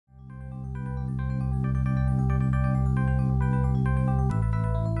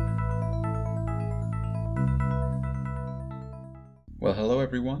Well, hello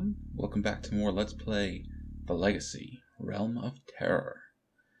everyone. Welcome back to more Let's Play The Legacy, Realm of Terror.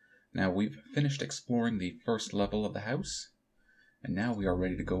 Now we've finished exploring the first level of the house, and now we are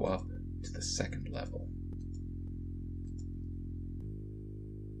ready to go up to the second level.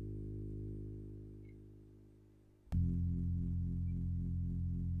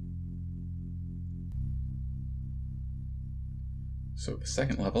 So the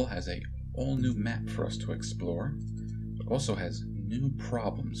second level has a all new map for us to explore, but also has new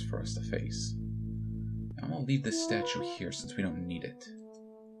problems for us to face. I'm going to leave this statue here since we don't need it.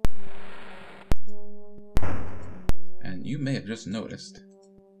 And you may have just noticed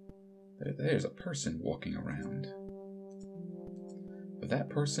that there's a person walking around. But that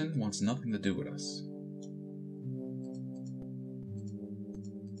person wants nothing to do with us.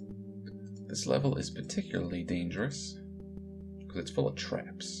 This level is particularly dangerous because it's full of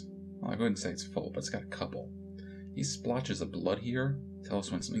traps. Well, I'll go ahead and say it's full, but it's got a couple. These splotches of blood here tell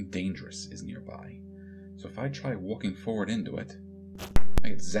us when something dangerous is nearby. So if I try walking forward into it, I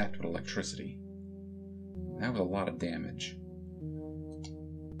get zapped with electricity. That was a lot of damage.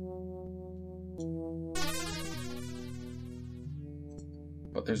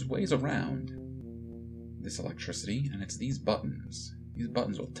 But there's ways around this electricity, and it's these buttons. These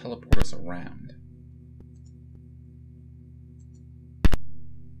buttons will teleport us around.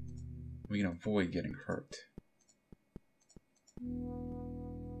 We can avoid getting hurt.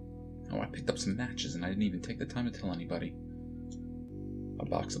 Oh, I picked up some matches and I didn't even take the time to tell anybody. A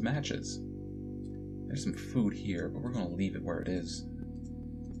box of matches. There's some food here, but we're going to leave it where it is.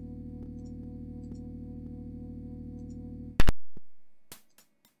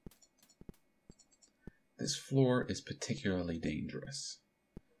 This floor is particularly dangerous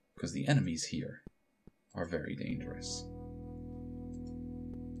because the enemies here are very dangerous.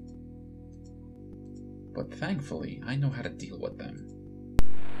 But thankfully, I know how to deal with them.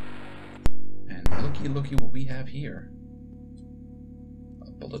 And looky what we have here.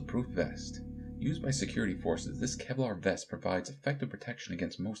 A bulletproof vest. Used by security forces, this Kevlar vest provides effective protection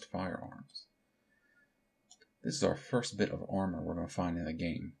against most firearms. This is our first bit of armor we're going to find in the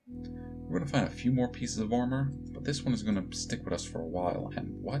game. We're going to find a few more pieces of armor, but this one is going to stick with us for a while.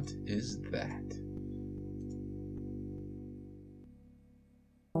 And what is that?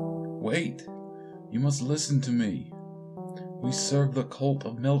 Wait! You must listen to me. We serve the cult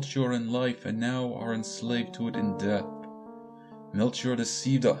of Melchior in life and now are enslaved to it in death. Melchior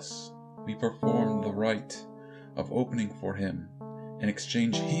deceived us. We performed the rite of opening for him. In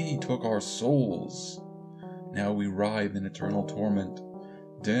exchange, he took our souls. Now we writhe in eternal torment,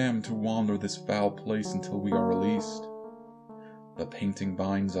 damned to wander this foul place until we are released. The painting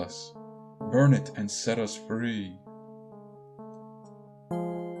binds us. Burn it and set us free.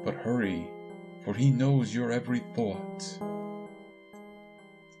 But hurry, for he knows your every thought.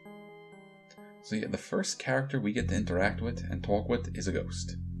 So yeah, the first character we get to interact with and talk with is a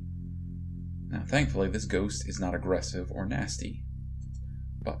ghost. Now thankfully this ghost is not aggressive or nasty.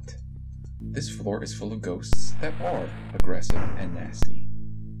 But this floor is full of ghosts that are aggressive and nasty.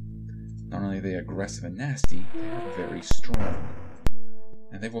 Not only are they aggressive and nasty, they are very strong.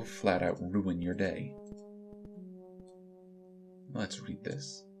 And they will flat out ruin your day. Let's read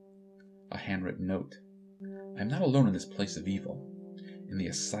this. A handwritten note. I am not alone in this place of evil. In the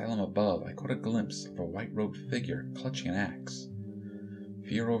asylum above, I caught a glimpse of a white-robed figure clutching an axe.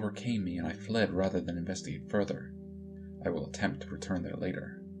 Fear overcame me, and I fled rather than investigate further. I will attempt to return there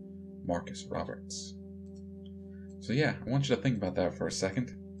later. Marcus Roberts. So yeah, I want you to think about that for a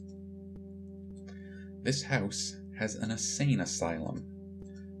second. This house has an insane asylum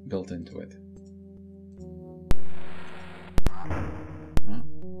built into it.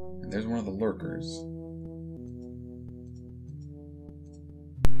 And there's one of the lurkers.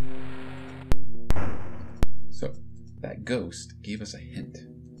 So, that ghost gave us a hint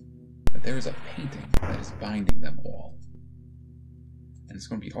that there is a painting that is binding them all. And it's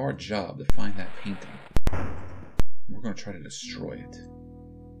going to be our job to find that painting. We're going to try to destroy it.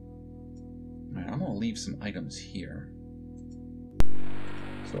 Alright, I'm going to leave some items here.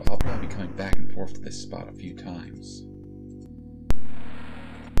 So I'll probably be coming back and forth to this spot a few times.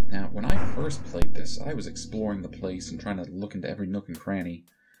 Now, when I first played this, I was exploring the place and trying to look into every nook and cranny.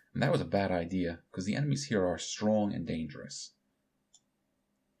 And that was a bad idea, because the enemies here are strong and dangerous.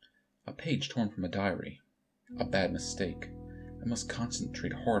 A page torn from a diary. A bad mistake. I must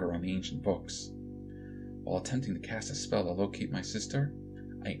concentrate harder on the ancient books. While attempting to cast a spell to locate my sister,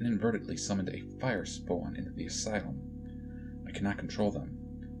 I inadvertently summoned a fire spawn into the asylum. I cannot control them.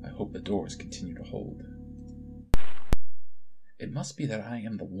 I hope the doors continue to hold. It must be that I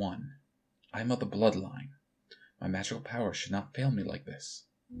am the one. I am of the bloodline. My magical power should not fail me like this.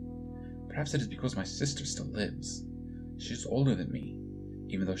 Perhaps it is because my sister still lives. She is older than me.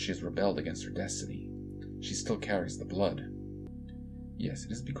 Even though she has rebelled against her destiny, she still carries the blood. Yes,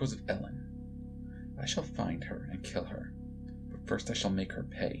 it is because of Ellen. I shall find her and kill her, but first I shall make her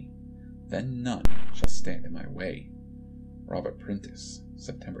pay. Then none shall stand in my way. Robert Prentice,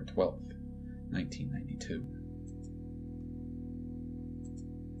 September 12th, 1992.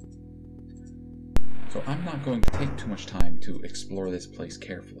 So I'm not going to take too much time to explore this place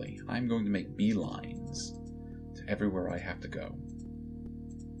carefully. I'm going to make beelines to everywhere I have to go.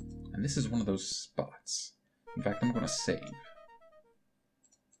 And this is one of those spots. In fact, I'm going to save.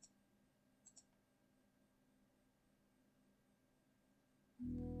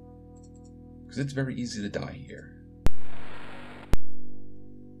 Because it's very easy to die here.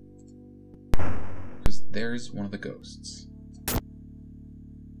 Because there's one of the ghosts.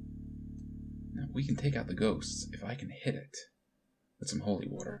 Now, we can take out the ghosts if I can hit it with some holy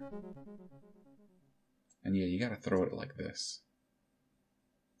water. And yeah, you gotta throw it like this.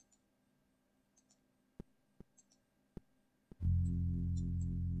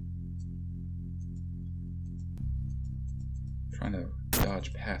 Trying to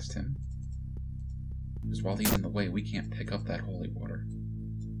dodge past him. Because while he's in the way, we can't pick up that holy water.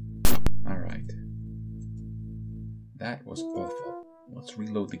 Alright. That was awful. Let's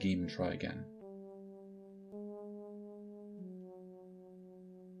reload the game and try again.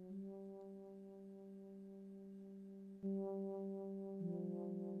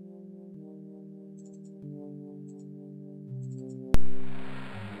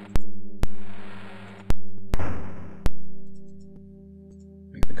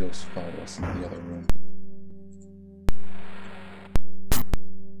 Make the ghost follow us into the other room.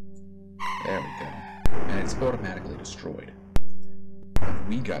 There we go. And it's automatically destroyed. But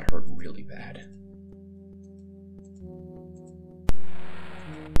we got hurt really bad.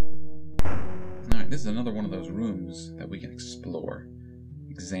 Alright, this is another one of those rooms that we can explore,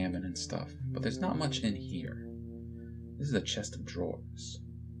 examine and stuff. But there's not much in here. This is a chest of drawers.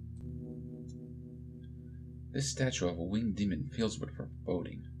 This statue of a winged demon fills with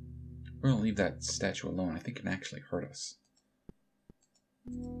foreboding. We're gonna leave that statue alone. I think it can actually hurt us.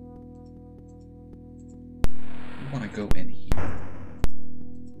 We want to go in here.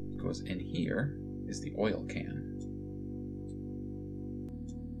 Because in here is the oil can.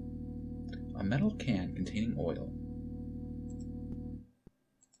 A metal can containing oil.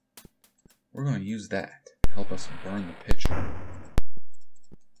 We're going to use that to help us burn the pitcher.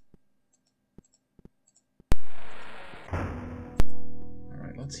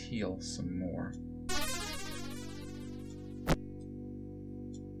 Alright, let's heal some more.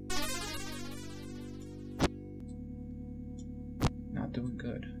 Not doing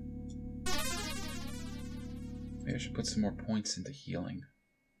good. Maybe I should put some more points into healing.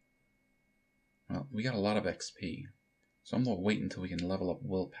 Well, we got a lot of XP, so I'm going to wait until we can level up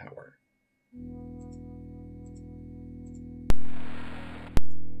willpower.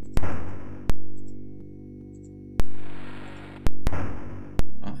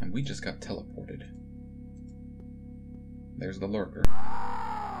 And we just got teleported. There's the lurker.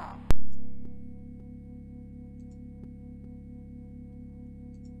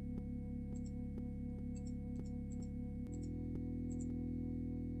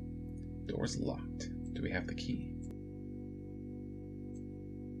 Door's locked. Do we have the key?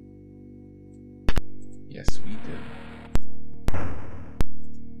 Yes, we do.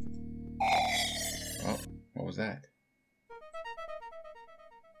 Oh, what was that?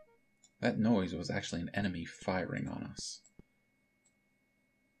 That noise was actually an enemy firing on us.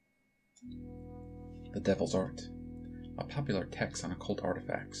 The Devil's Art. A popular text on occult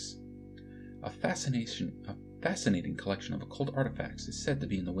artifacts. A fascinating collection of occult artifacts is said to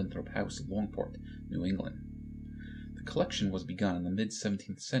be in the Winthrop House of Longport, New England. The collection was begun in the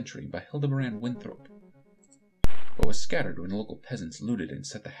mid-17th century by Hildebrand Winthrop, but was scattered when local peasants looted and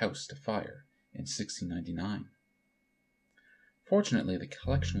set the house to fire in 1699. Fortunately, the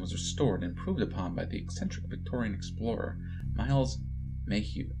collection was restored and improved upon by the eccentric Victorian explorer Miles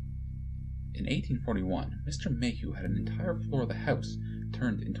Mayhew. In 1841, Mr. Mayhew had an entire floor of the house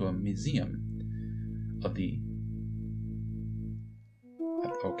turned into a museum of the...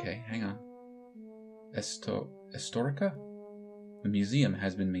 okay, hang on. Historica? The museum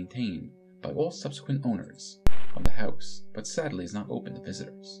has been maintained by all subsequent owners of the house, but sadly is not open to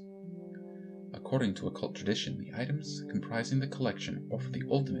visitors. According to occult tradition, the items comprising the collection offer the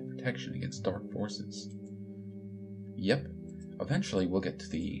ultimate protection against dark forces. Yep, eventually we'll get to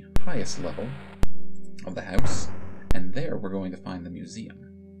the highest level of the house, and there we're going to find the museum.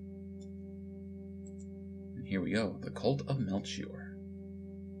 And Here we go, the Cult of Melchior.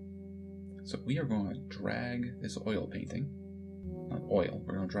 So we are going to drag this oil painting. Not oil,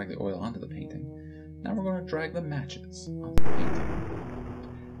 we're going to drag the oil onto the painting. Now we're going to drag the matches onto the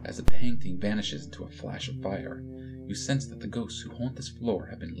painting. As the painting vanishes into a flash of fire, you sense that the ghosts who haunt this floor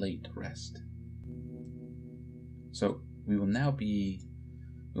have been laid to rest. So we will now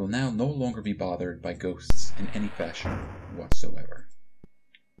no longer be bothered by ghosts in any fashion whatsoever.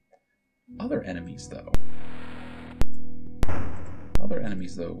 Other enemies though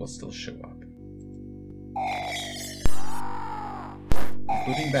will still show up.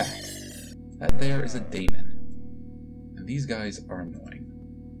 Including that. That there is a Daemon. And these guys are annoying.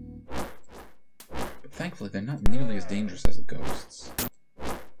 But thankfully they're not nearly as dangerous as the ghosts.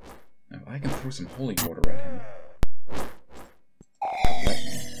 Now if I can throw some holy water at him, let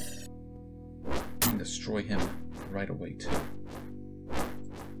me. I can destroy him right away too.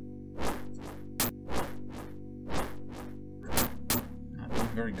 Not doing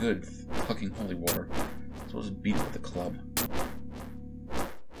very good hucking holy water, so I'll just beat it with the club.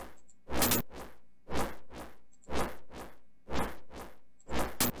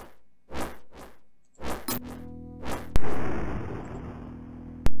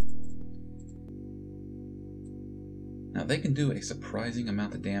 Now they can do a surprising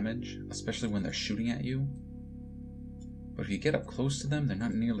amount of damage, especially when they're shooting at you. But if you get up close to them, they're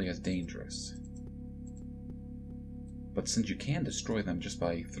not nearly as dangerous. But since you can destroy them just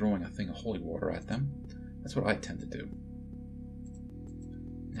by throwing a thing of holy water at them, that's what I tend to do.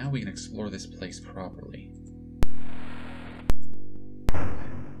 Now we can explore this place properly.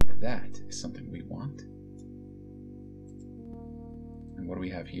 And that is something we want. And what do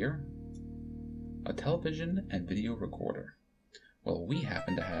we have here? A television and video recorder. Well, we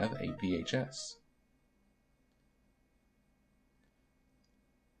happen to have a VHS.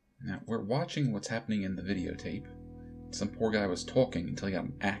 Now, we're watching what's happening in the videotape. Some poor guy was talking until he got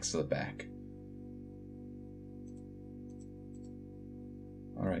an axe to the back.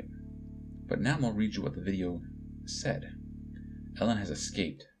 Alright, but now I'll read you what the video said. Ellen has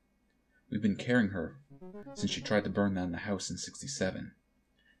escaped. We've been carrying her since she tried to burn down the house in '67.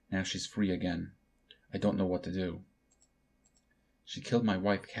 Now she's free again. I don't know what to do. She killed my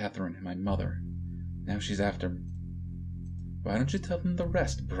wife, Catherine, and my mother. Now she's after me. Why don't you tell them the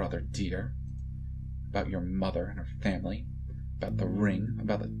rest, brother dear? About your mother and her family. About the ring.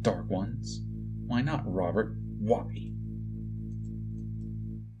 About the Dark Ones. Why not, Robert? Why?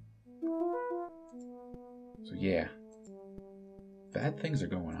 So yeah. Bad things are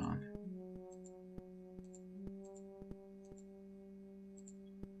going on.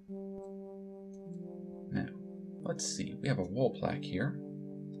 Now, let's see. We have a wall plaque here.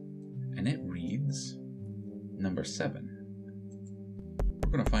 And it reads number 7.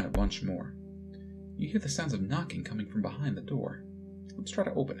 We're going to find a bunch more. You hear the sounds of knocking coming from behind the door. Let's try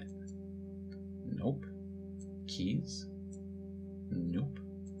to open it. Nope. Keys? Nope.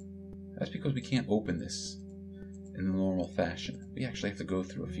 That's because we can't open this in the normal fashion. We actually have to go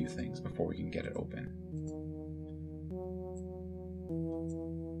through a few things before we can get it open.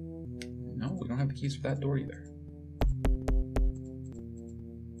 No, we don't have the keys for that door either.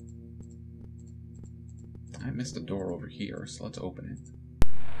 I missed a door over here, so let's open it.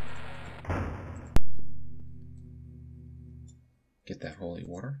 Get that holy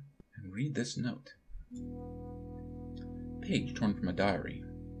water, and read this note. Page torn from a diary.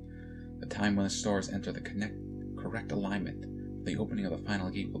 The time when the stars enter the correct alignment for the opening of the final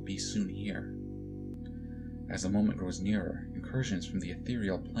gate will be soon here. As the moment grows nearer, incursions from the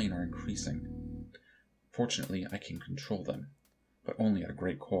ethereal plane are increasing. Fortunately, I can control them, but only at a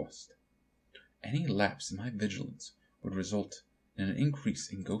great cost. Any lapse in my vigilance would result in an increase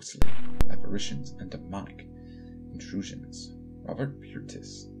in ghostly apparitions and demonic intrusions. Robert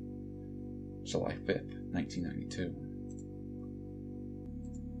Purtis, July 5th, 1992.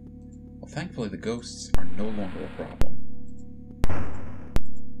 Well, thankfully the ghosts are no longer a problem.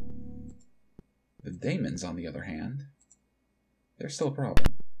 The Daemons, on the other hand, they're still a problem.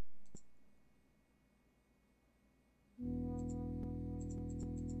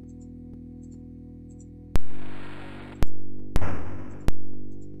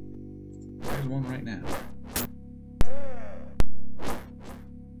 There's one right now.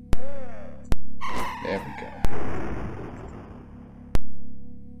 There we go.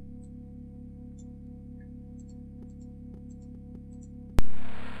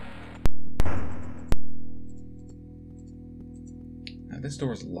 Now this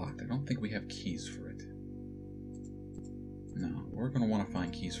door is locked. I don't think we have keys for it. No, we're going to want to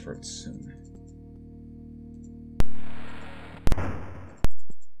find keys for it soon.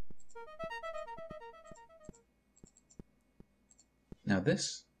 Now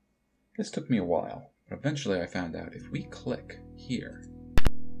this took me a while, but eventually I found out if we click here,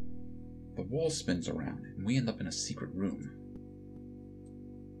 the wall spins around and we end up in a secret room.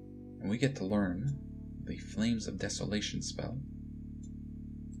 And we get to learn the Flames of Desolation spell.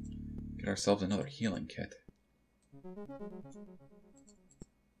 Get ourselves another healing kit.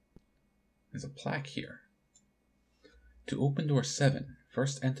 There's a plaque here. To open door 7,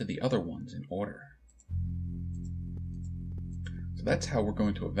 first enter the other ones in order. So that's how we're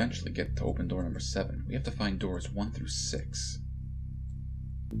going to eventually get to open door number 7. We have to find doors 1 through 6.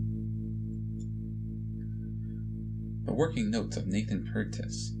 The working notes of Nathan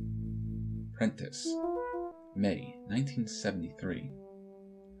Prentice, May 1973.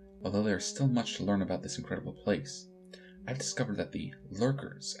 Although there is still much to learn about this incredible place, I've discovered that the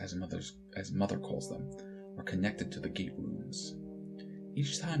lurkers, as Mother calls them, are connected to the gate rooms.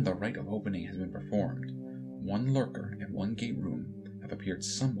 Each time the rite of opening has been performed, one lurker and one gate room have appeared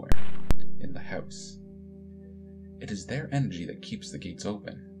somewhere in the house. It is their energy that keeps the gates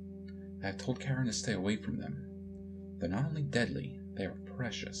open. I have told Karen to stay away from them. They're not only deadly, they are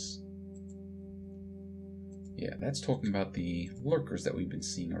precious. Yeah, that's talking about the lurkers that we've been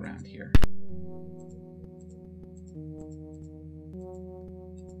seeing around here.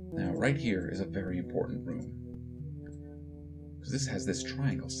 Now, right here is a very important room, because this has this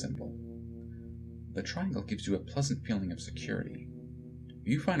triangle symbol. The triangle gives you a pleasant feeling of security. If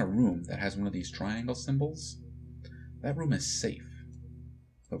you find a room that has one of these triangle symbols, that room is safe,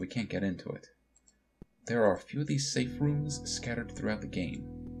 but we can't get into it. There are a few of these safe rooms scattered throughout the game.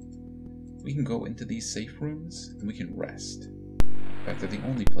 We can go into these safe rooms and we can rest. In fact, they're the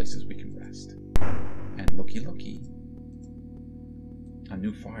only places we can rest. And looky, a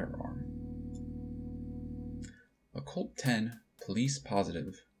new firearm. A Colt 10 Police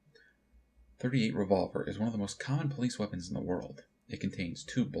Positive 38 revolver is one of the most common police weapons in the world. It contains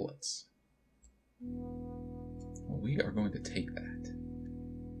 2 bullets. Well, we are going to take that.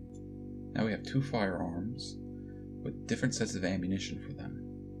 Now we have 2 firearms with different sets of ammunition for them.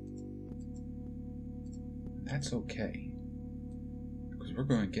 That's okay, because we're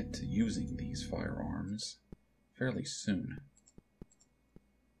going to get to using these firearms fairly soon.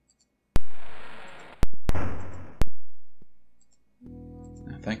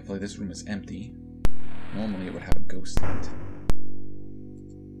 Now, thankfully, this room is empty. Normally, it would have a ghost in it.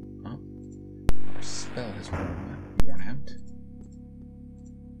 Oh, our spell has worn out.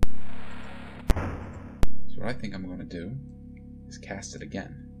 So what I think I'm going to do is cast it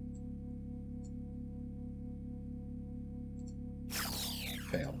again.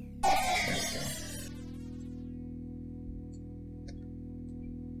 Fail. There we go.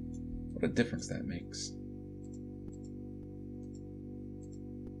 What a difference that makes.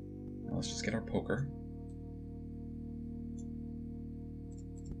 Now let's just get our poker.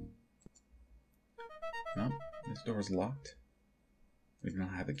 No, this door is locked. We do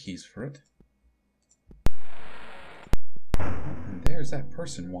not have the keys for it. And there's that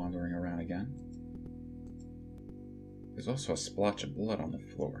person wandering around again. There's also a splotch of blood on the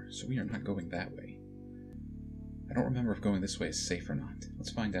floor, so we are not going that way. I don't remember if going this way is safe or not. Let's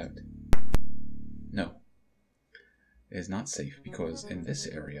find out. No. It is not safe because in this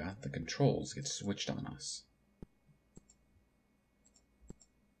area, the controls get switched on us.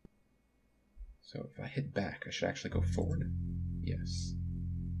 So if I hit back, I should actually go forward? Yes.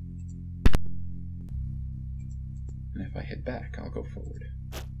 And if I hit back, I'll go forward.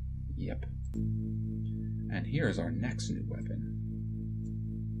 Yep. And here is our next new weapon.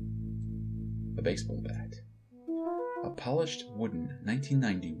 The baseball bat. A polished wooden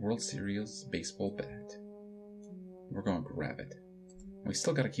 1990 World Series baseball bat. We're going to grab it. We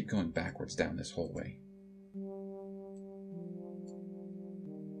still got to keep going backwards down this hallway.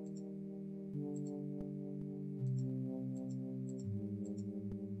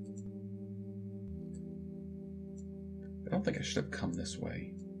 I don't think I should have come this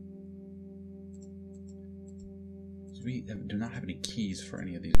way. We do not have any keys for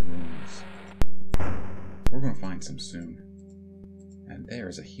any of these rooms. We're going to find some soon. And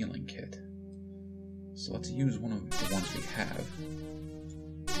there's a healing kit. So let's use one of the ones we have.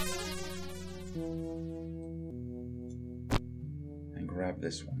 And grab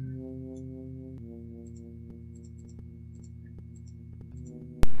this one.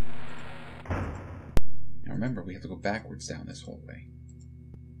 Now remember, we have to go backwards down this hallway.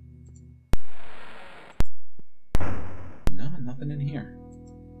 Nothing in here.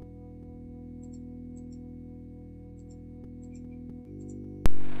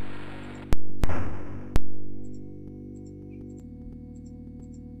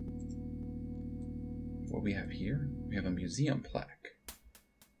 What we have here, we have a museum plaque.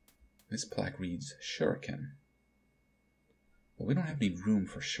 This plaque reads Shuriken. Well, we don't have any room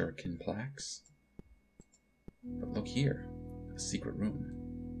for Shuriken plaques. But look here, a secret room.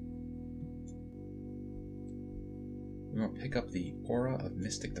 We want to pick up the Aura of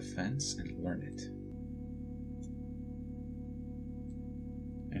Mystic Defense and learn it.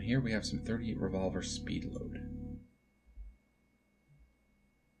 And here we have some 38 revolver speed load.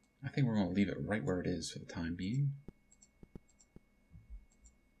 I think we're going to leave it right where it is for the time being.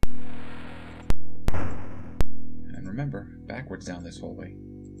 And remember, backwards down this hallway.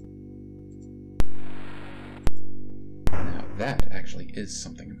 Now that actually is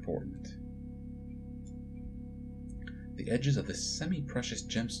something important. The edges of this semi-precious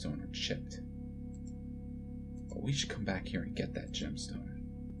gemstone are chipped. But we should come back here and get that gemstone.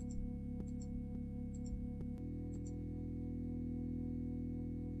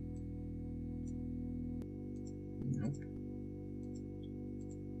 Nope.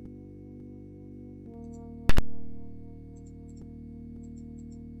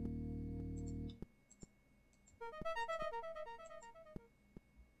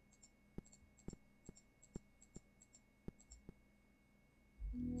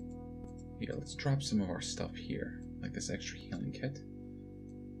 Here, let's drop some of our stuff here, like this extra healing kit.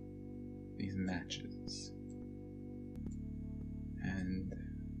 These matches. And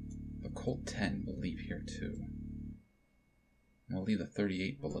the Colt 10 we'll leave here too. And we'll leave the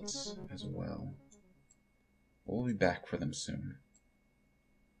 38 bullets as well. We'll be back for them soon.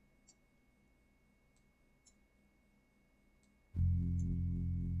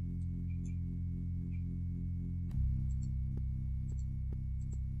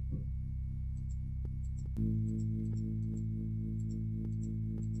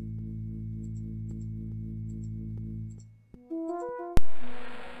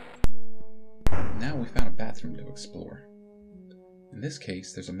 Now we found a bathroom to explore. In this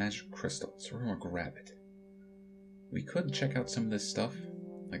case, there's a magic crystal, so we're going to grab it. We could check out some of this stuff,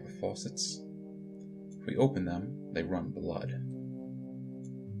 like the faucets. If we open them, they run blood.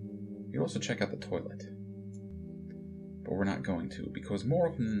 We could also check out the toilet. But we're not going to, because more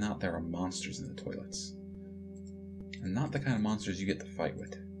often than not there are monsters in the toilets. And not the kind of monsters you get to fight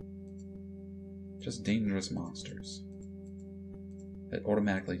with. Just dangerous monsters that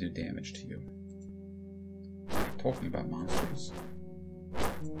automatically do damage to you. Talking about monsters.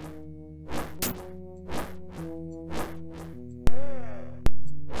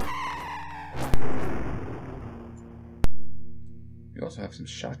 We also have some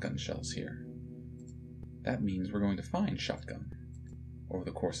shotgun shells here. That means we're going to find shotgun over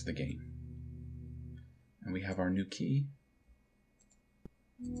the course of the game. And we have our new key.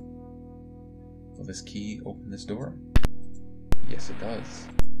 Will this key open this door? Yes, it does.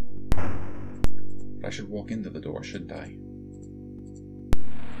 But I should walk into the door, shouldn't I?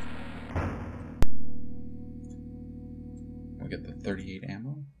 We'll get the 38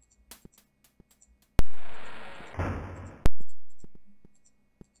 ammo.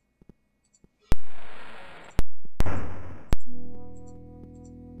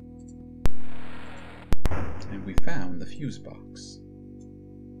 And we found the fuse box.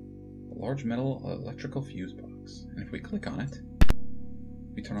 A large metal electrical fuse box. And if we click on it,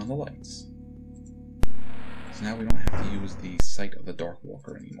 we turn on the lights. So now we don't have to use the sight of the Dark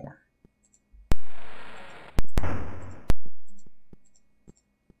Walker anymore.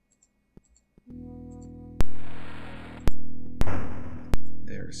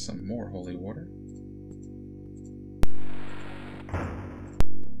 There's some more holy water.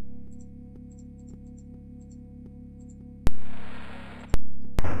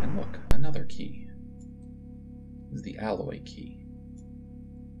 And look, another key. This is the alloy key.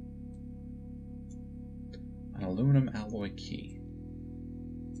 An aluminum alloy key.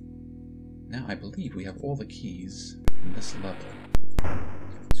 Now I believe we have all the keys from this level,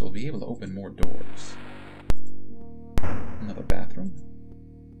 so we'll be able to open more doors. Another bathroom.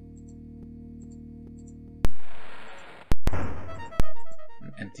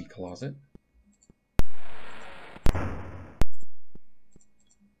 An empty closet. But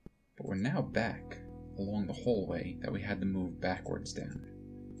we're now back along the hallway that we had to move backwards down.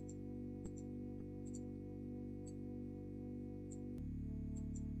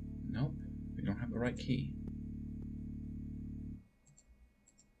 Nope, we don't have the right key.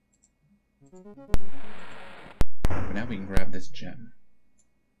 But now we can grab this gem.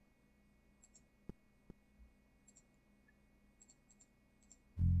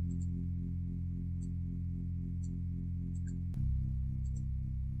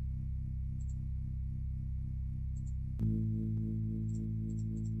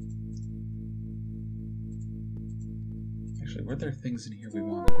 Actually, were there things in here we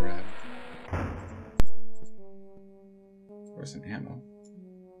wanted to grab? Or some ammo.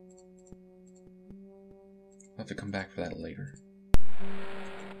 I'll have to come back for that later.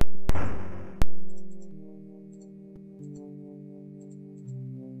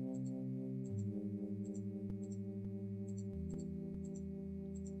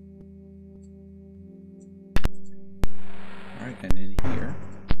 Alright, and in here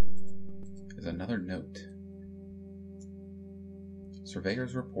is another note.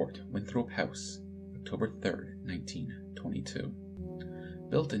 Surveyor's Report, Winthrop House, October 3rd, 1922.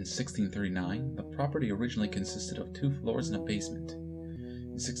 Built in 1639, the property originally consisted of 2 floors and a basement.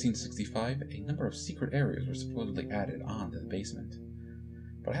 In 1665, a number of secret areas were supposedly added on to the basement,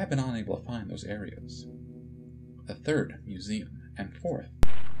 but I have been unable to find those areas. A 3rd museum and 4th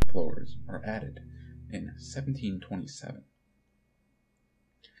floors were added in 1727.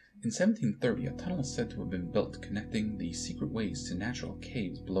 In 1730, a tunnel is said to have been built connecting the secret ways to natural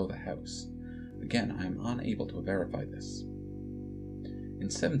caves below the house. Again, I am unable to verify this. In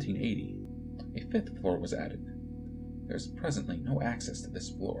 1780, a 5th floor was added. There is presently no access to this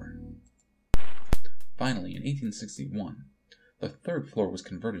floor. Finally, in 1861, the 3rd floor was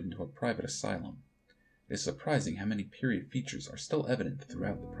converted into a private asylum. It is surprising how many period features are still evident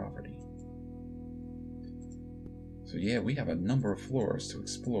throughout the property. So yeah, we have a number of floors to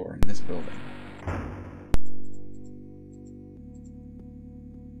explore in this building.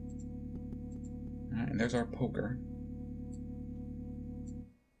 Alright, and there's our poker.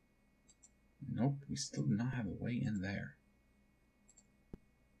 Nope, we still do not have a way in there.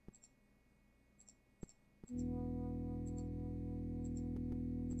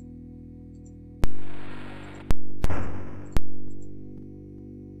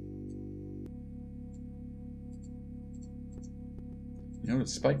 You know,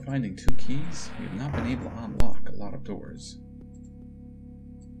 despite finding 2 keys, we have not been able to unlock a lot of doors.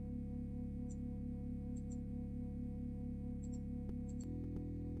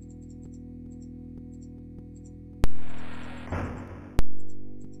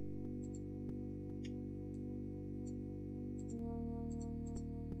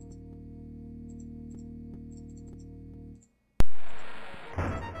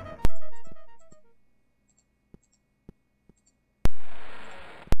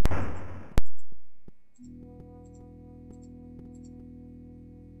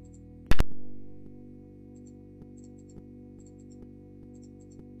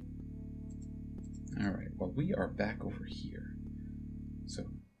 Alright, well, we are back over here. So,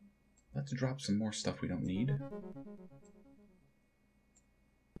 let's drop some more stuff we don't need.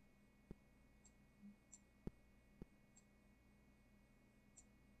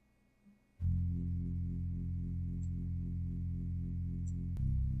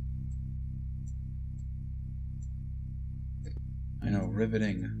 I know,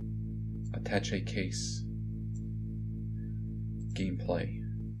 riveting attaché case gameplay.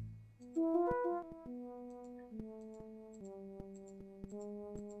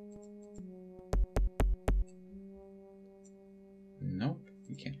 Nope,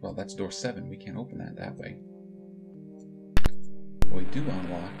 we can't. Well, that's door 7. We can't open that way. But we do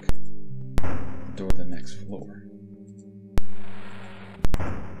unlock the door to the next floor.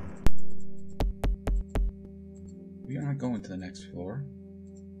 We are not going to the next floor.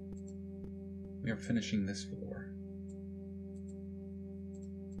 We are finishing this floor.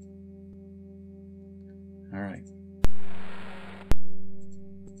 Alright.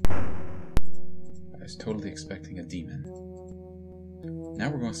 I was totally expecting a demon. Now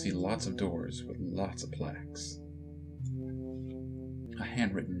we're going to see lots of doors with lots of plaques. A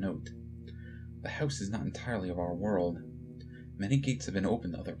handwritten note. The house is not entirely of our world. Many gates have been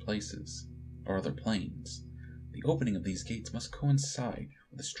opened to other places, or other planes. The opening of these gates must coincide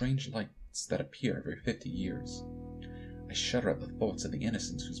with the strange lights that appear every 50 years. I shudder at the thoughts of the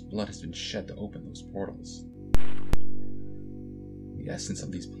innocents whose blood has been shed to open those portals. The essence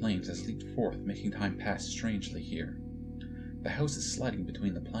of these planes has leaked forth, making time pass strangely here. The house is sliding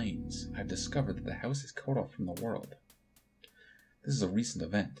between the planes. I have discovered that the house is cut off from the world. This is a recent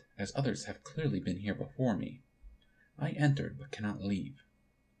event, as others have clearly been here before me. I entered, but cannot leave.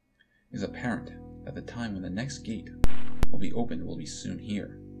 It is apparent that the time when the next gate will be opened will be soon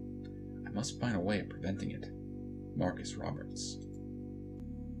here. I must find a way of preventing it. Marcus Roberts.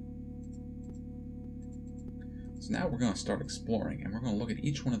 So now we're going to start exploring, and we're going to look at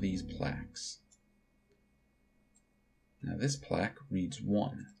each one of these plaques. Now this plaque reads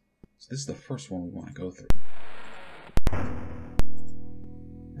 1, so this is the first one we want to go through.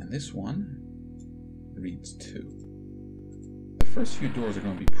 And this one reads 2. The first few doors are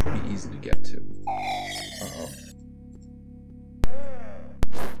going to be pretty easy to get to. Uh-oh.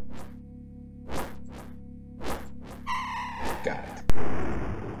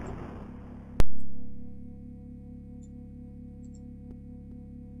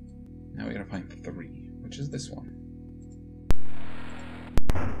 at 3, which is this one.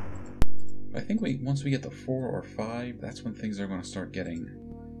 I think once we get to 4 or 5, that's when things are going to start getting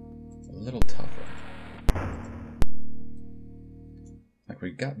a little tougher. Like,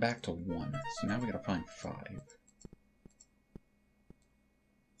 we got back to 1, so now we gotta find 5.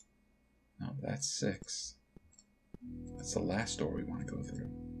 No, that's 6. That's the last door we want to go through.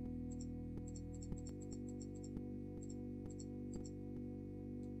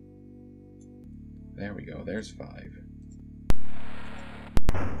 There we go, there's 5.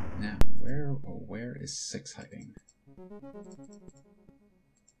 Now, where is 6 hiding?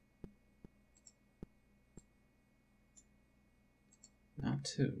 Not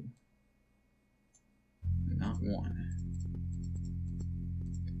 2. Not 1.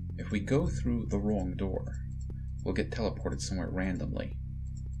 If we go through the wrong door, we'll get teleported somewhere randomly.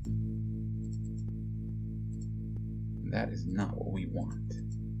 That is not what we want.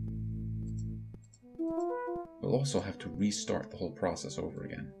 We'll also have to restart the whole process over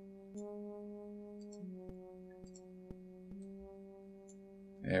again.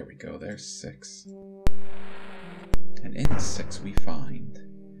 There we go, there's 6. And in 6 we find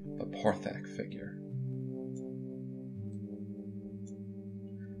the Parthak figure.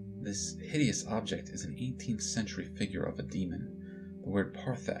 This hideous object is an 18th century figure of a demon. The word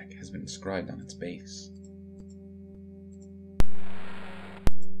Parthak has been inscribed on its base.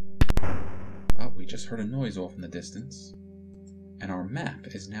 Oh, we just heard a noise off in the distance. And our map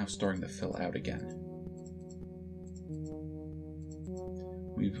is now starting to fill out again.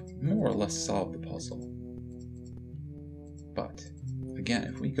 We've more or less solved the puzzle. But, again,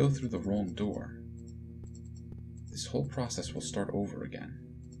 if we go through the wrong door, this whole process will start over again.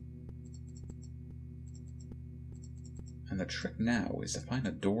 And the trick now is to find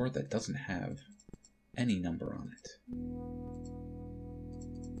a door that doesn't have any number on it.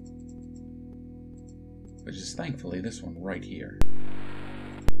 Which is thankfully this one right here.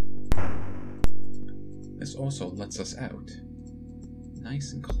 This also lets us out,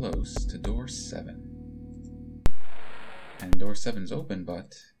 nice and close to door 7. And door 7's open,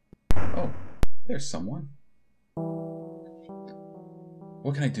 but... oh, there's someone.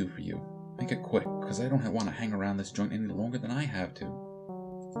 What can I do for you? Make it quick, because I don't want to hang around this joint any longer than I have to.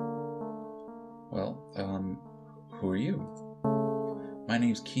 Well, who are you? My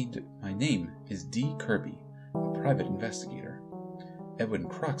name is D. Kirby, a private investigator. Edwin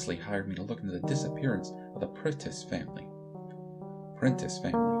Croxley hired me to look into the disappearance of the Prentice family.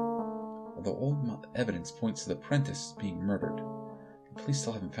 Although all evidence points to the Prentice being murdered, the police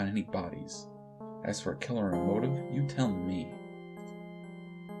still haven't found any bodies. As for a killer and a motive, you tell me.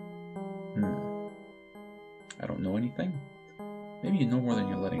 I don't know anything? Maybe you know more than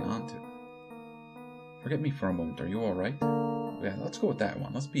you're letting on to. Forget me for a moment, are you alright? Yeah, let's go with that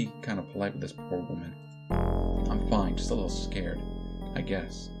one. Let's be kind of polite with this poor woman. I'm fine, just a little scared, I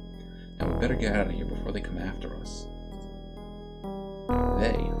guess. Now we better get out of here before they come after us.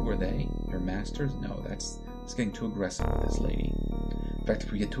 They? Who are they? Your masters? No, that's getting too aggressive with this lady. In fact,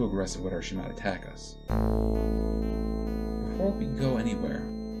 if we get too aggressive with her, she might attack us. Before we go anywhere,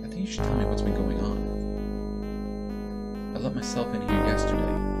 I think you should tell me what's been going on. I let myself in here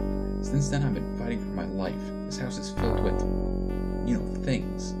yesterday. Since then, I've been fighting for my life. This house is filled with,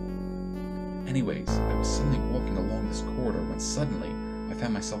 things. Anyways, I was suddenly walking along this corridor when suddenly I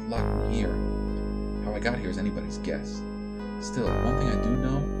found myself locked in here. How I got here is anybody's guess. Still, one thing I do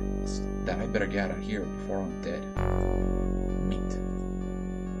know is that I better get out of here before I'm dead. Meat.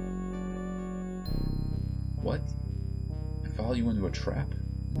 What? I follow you into a trap?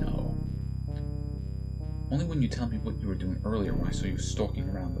 No. Only when you tell me what you were doing earlier when I saw you stalking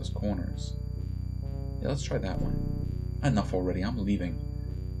around those corners. Yeah, let's try that one. Enough already, I'm leaving.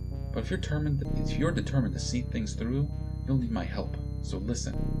 But if you're determined to see things through, you'll need my help. So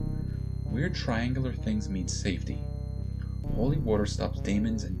listen. Weird triangular things mean safety. Holy water stops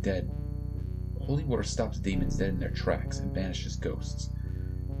Daemons dead in their tracks and banishes ghosts.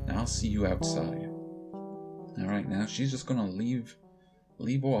 Now I'll see you outside. Alright, now she's just gonna leave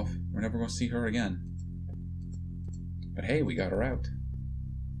off. We're never gonna see her again. But hey, we got her out.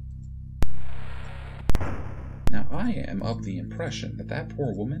 Now I am of the impression that that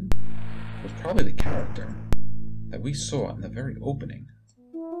poor woman was probably the character that we saw in the very opening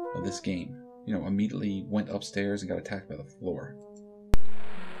of this game. Immediately went upstairs and got attacked by the floor.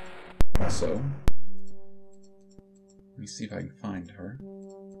 Also, let me see if I can find her.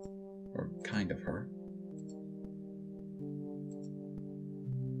 Or kind of her.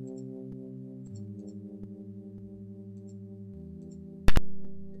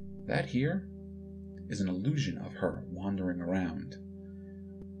 That here is an illusion of her wandering around.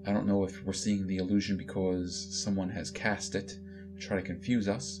 I don't know if we're seeing the illusion because someone has cast it to try to confuse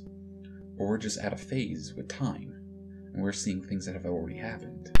us, or we're just at a phase with time, and we're seeing things that have already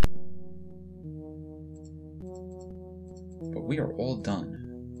happened. But we are all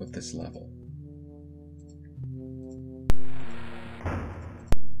done with this level.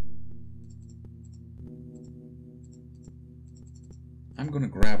 I'm going to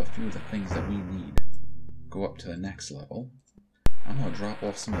grab a few of the things that we need, go up to the next level. I'm going to drop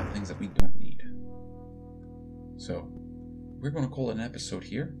off some of the things that we don't need. So, we're going to call it an episode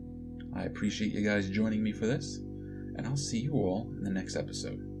here. I appreciate you guys joining me for this, and I'll see you all in the next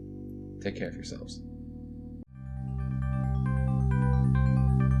episode. Take care of yourselves.